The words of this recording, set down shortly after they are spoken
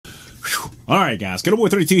All right, guys, Good Old Boy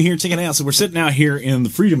 32 here, checking it out. So we're sitting out here in the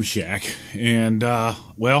Freedom Shack, and,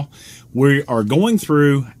 well, we are going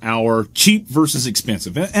through our cheap versus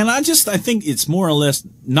expensive. And I think it's more or less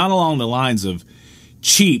not along the lines of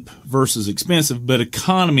cheap versus expensive, but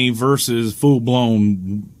economy versus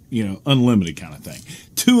full-blown, unlimited kind of thing,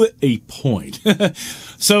 to a point.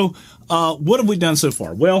 So, what have we done so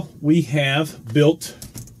far? Well, we have built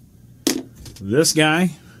this guy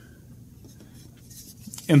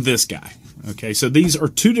and this guy. Okay, so these are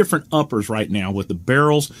two different uppers right now with the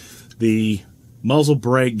barrels, the muzzle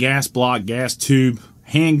brake, gas block, gas tube,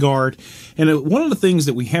 handguard. And one of the things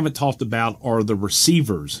that we haven't talked about are the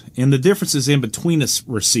receivers and the differences in between the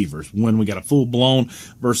receivers when we got a full-blown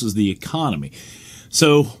versus the economy.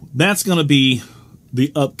 So that's going to be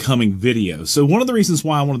the upcoming video. So one of the reasons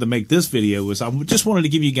why I wanted to make this video is I just wanted to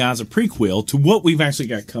give you guys a prequel to what we've actually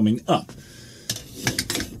got coming up.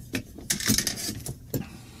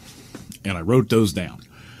 And I wrote those down.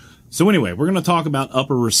 So anyway, we're going to talk about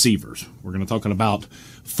upper receivers. We're going to talk about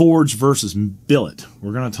forged versus billet.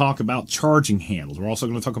 We're going to talk about charging handles. We're also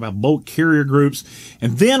going to talk about bolt carrier groups.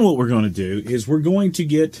 And then what we're going to do is we're going to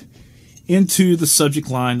get into the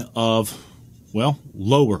subject line of, well,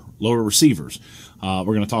 lower receivers. We're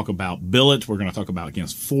going to talk about billet. We're going to talk about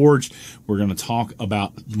against forged. We're going to talk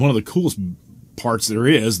about one of the coolest parts there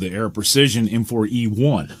is, the Air Precision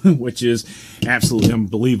M4E1, which is absolutely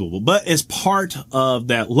unbelievable. But as part of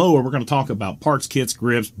that lower, we're going to talk about parts kits,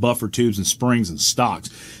 grips, buffer tubes, and springs and stocks.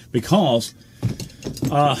 Because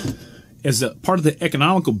as a part of the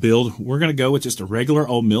economical build, we're going to go with just a regular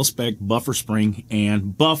old mil-spec buffer spring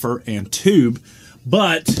and buffer and tube.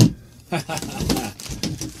 But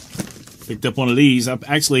picked up one of these.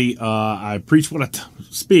 I preach what I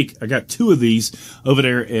speak. I got two of these over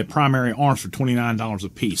there at Primary Arms for $29 a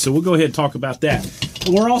piece. So we'll go ahead and talk about that. But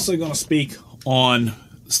we're also going to speak on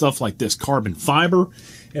stuff like this, carbon fiber,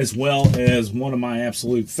 as well as one of my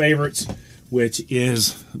absolute favorites, which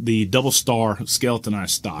is the double star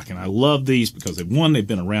skeletonized stock. And I love these because they've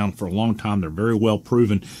been around for a long time. They're very well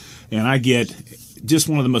proven. And I get just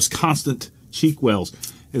one of the most constant cheek wells,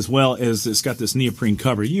 as well as it's got this neoprene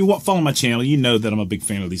cover. You follow my channel, you know that I'm a big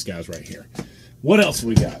fan of these guys right here. What else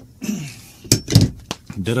we got?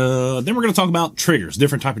 Then we're going to talk about triggers,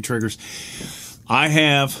 different type of triggers. I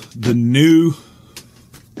have the new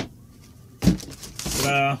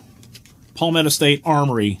Palmetto State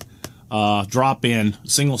Armory drop-in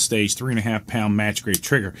single-stage 3.5-pound match-grade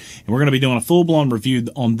trigger. And we're going to be doing a full-blown review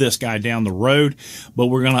on this guy down the road. But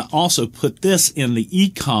we're going to also put this in the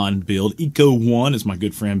Econ build, Eco 1, as my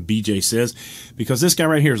good friend BJ says, because this guy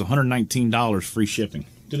right here is $119 free shipping.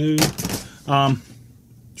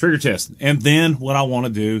 Trigger test. And then what I want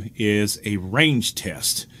to do is a range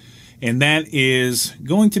test. And that is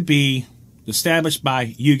going to be established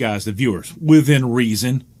by you guys, the viewers, within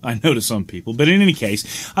reason. I know to some people, but in any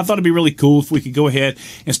case, I thought it'd be really cool if we could go ahead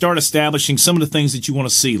and start establishing some of the things that you want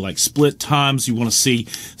to see, like split times. You want to see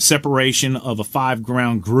separation of a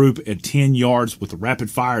 5-round group at 10 yards with a rapid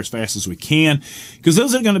fire as fast as we can, because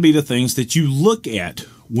those are going to be the things that you look at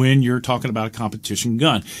when you're talking about a competition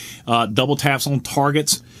gun. Double taps on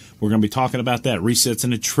targets. We're going to be talking about that. Resets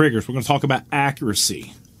into triggers. We're going to talk about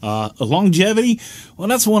accuracy. Longevity, well,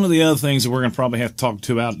 that's one of the other things that we're going to probably have to talk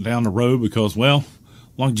about down the road because, well,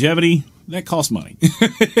 longevity, that costs money.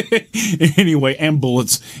 Anyway, and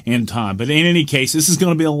bullets and time. But in any case, this is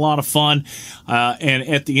going to be a lot of fun. And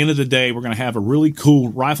at the end of the day, we're going to have a really cool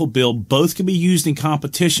rifle build. Both can be used in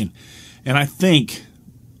competition. And I think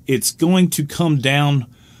it's going to come down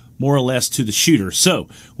more or less to the shooter. So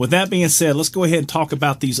with that being said, let's go ahead and talk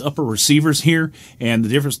about these upper receivers here and the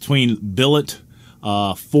difference between billet,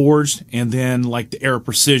 forged, and then like the Air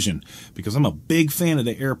Precision, because I'm a big fan of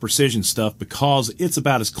the Air Precision stuff because it's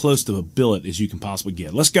about as close to a billet as you can possibly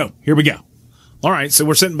get. Let's go. Here we go. All right, so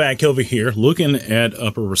we're sitting back over here looking at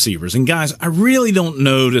upper receivers. And guys, I really don't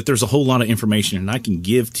know that there's a whole lot of information I can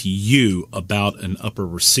give to you about an upper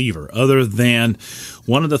receiver, other than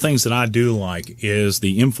one of the things that I do like is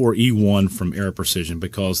the M4E1 from Air Precision,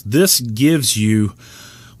 because this gives you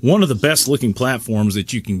one of the best looking platforms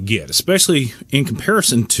that you can get, especially in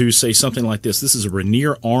comparison to, say, something like this. This is a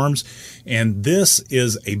Rainier Arms, and this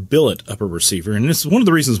is a billet upper receiver. And this is one of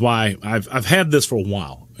the reasons why I've had this for a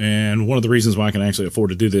while. And one of the reasons why I can actually afford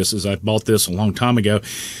to do this is I bought this a long time ago.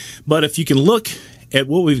 But if you can look at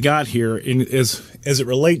what we've got here as it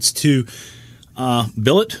relates to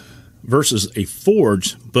billet versus a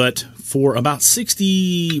forged, but for about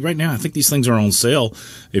 60 right now. I think these things are on sale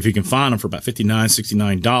if you can find them for about $59,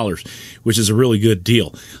 $69, which is a really good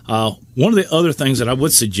deal. One of the other things that I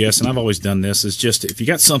would suggest, and I've always done this, is just if you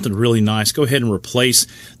got something really nice, go ahead and replace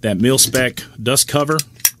that mil-spec dust cover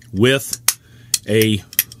with a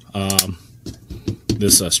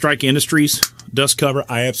this Strike Industries dust cover.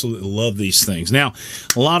 I absolutely love these things. Now,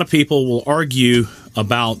 a lot of people will argue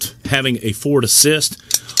about having a forward assist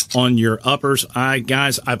on your uppers.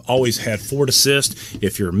 Guys, I've always had forward assist.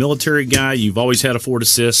 If you're a military guy, you've always had a forward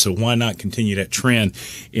assist, so why not continue that trend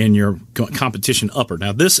in your competition upper?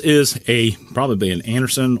 Now, this is probably an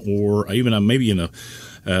Anderson or even maybe in a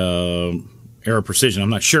Aero Precision. I'm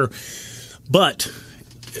not sure, but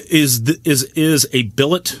is a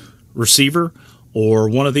billet receiver or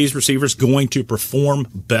one of these receivers going to perform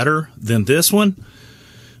better than this one?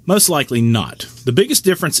 Most likely not. The biggest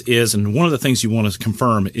difference is, and one of the things you want to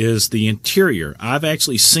confirm, is the interior. I've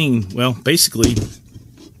actually seen, well, basically,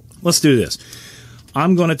 let's do this.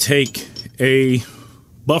 I'm going to take a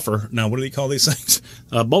buffer. Now, what do they call these things?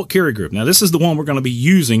 A bolt carry group. Now, this is the one we're going to be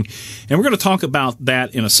using, and we're going to talk about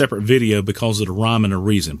that in a separate video because of the rhyme and a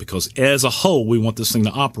reason, because as a whole, we want this thing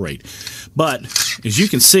to operate. But, as you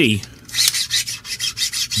can see,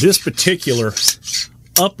 this particular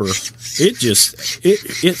upper,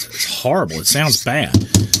 it's horrible. It sounds bad.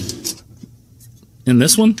 And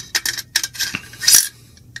this one,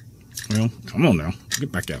 well, come on now,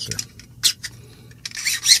 get back out there.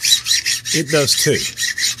 It does too.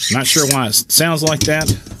 Not sure why it sounds like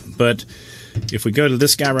that, but if we go to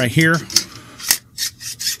this guy right here,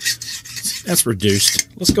 that's reduced.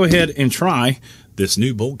 Let's go ahead and try this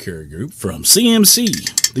new bolt carrier group from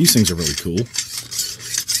CMC. These things are really cool.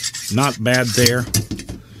 Not bad there.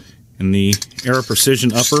 And the Aero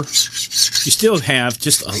Precision upper, you still have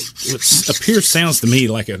just what appears, sounds to me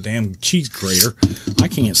like a damn cheese grater. I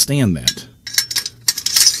can't stand that.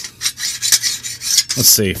 Let's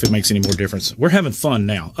see if it makes any more difference. We're having fun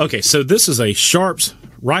now. Okay, so this is a Sharps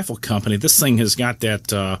rifle company. This thing has got that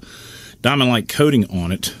diamond-like coating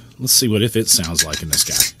on it. Let's see if it sounds like in this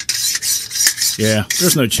guy. Yeah,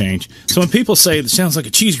 there's no change. So when people say it sounds like a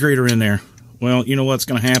cheese grater in there, well, you know what's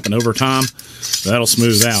going to happen over time? That'll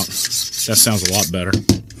smooth out. That sounds a lot better.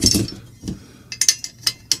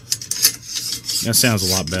 That sounds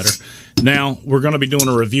a lot better. Now, we're going to be doing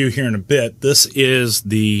a review here in a bit. This is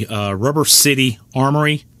the Rubber City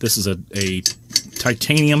Armory. This is a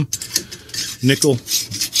titanium nickel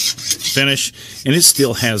finish, and it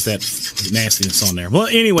still has that nastiness on there. Well,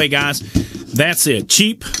 anyway, guys, that's it.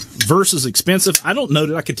 Cheap versus expensive. I don't know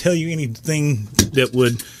that I could tell you anything that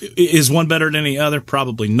is one better than the other.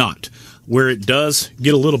 Probably not. Where it does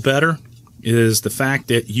get a little better is the fact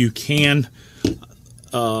that you can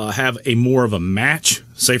have a more of a match.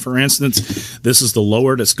 Say, for instance, this is the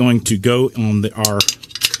lower that's going to go on our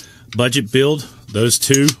budget build. Those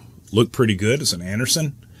two look pretty good. It's an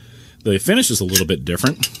Anderson. The finish is a little bit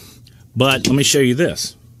different, but let me show you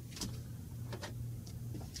this.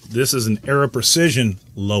 This is an Aero Precision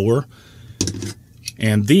lower,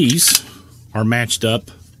 and these are matched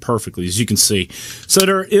up perfectly, as you can see. So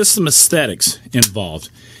there is some aesthetics involved.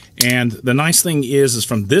 And the nice thing is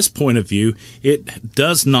from this point of view, it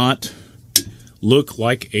does not look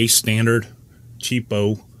like a standard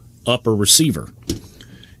cheapo upper receiver.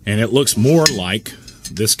 And it looks more like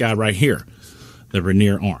this guy right here, the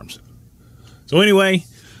Rainier Arms. So anyway,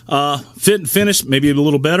 fit and finish, maybe a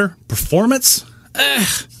little better. Performance?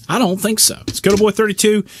 I don't think so. It's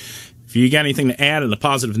Boy32. If you got anything to add in a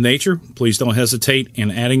positive nature, please don't hesitate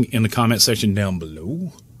in adding in the comment section down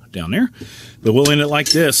below. Down there. But we'll end it like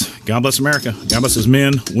this. God bless America. God bless his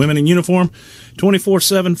men, women in uniform,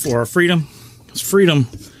 24/7 for our freedom. It's freedom.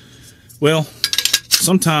 Well,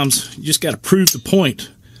 sometimes you just got to prove the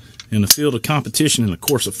point in the field of competition, in the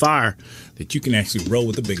course of fire, that you can actually roll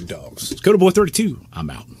with the big dogs. It's Boy32. I'm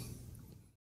out.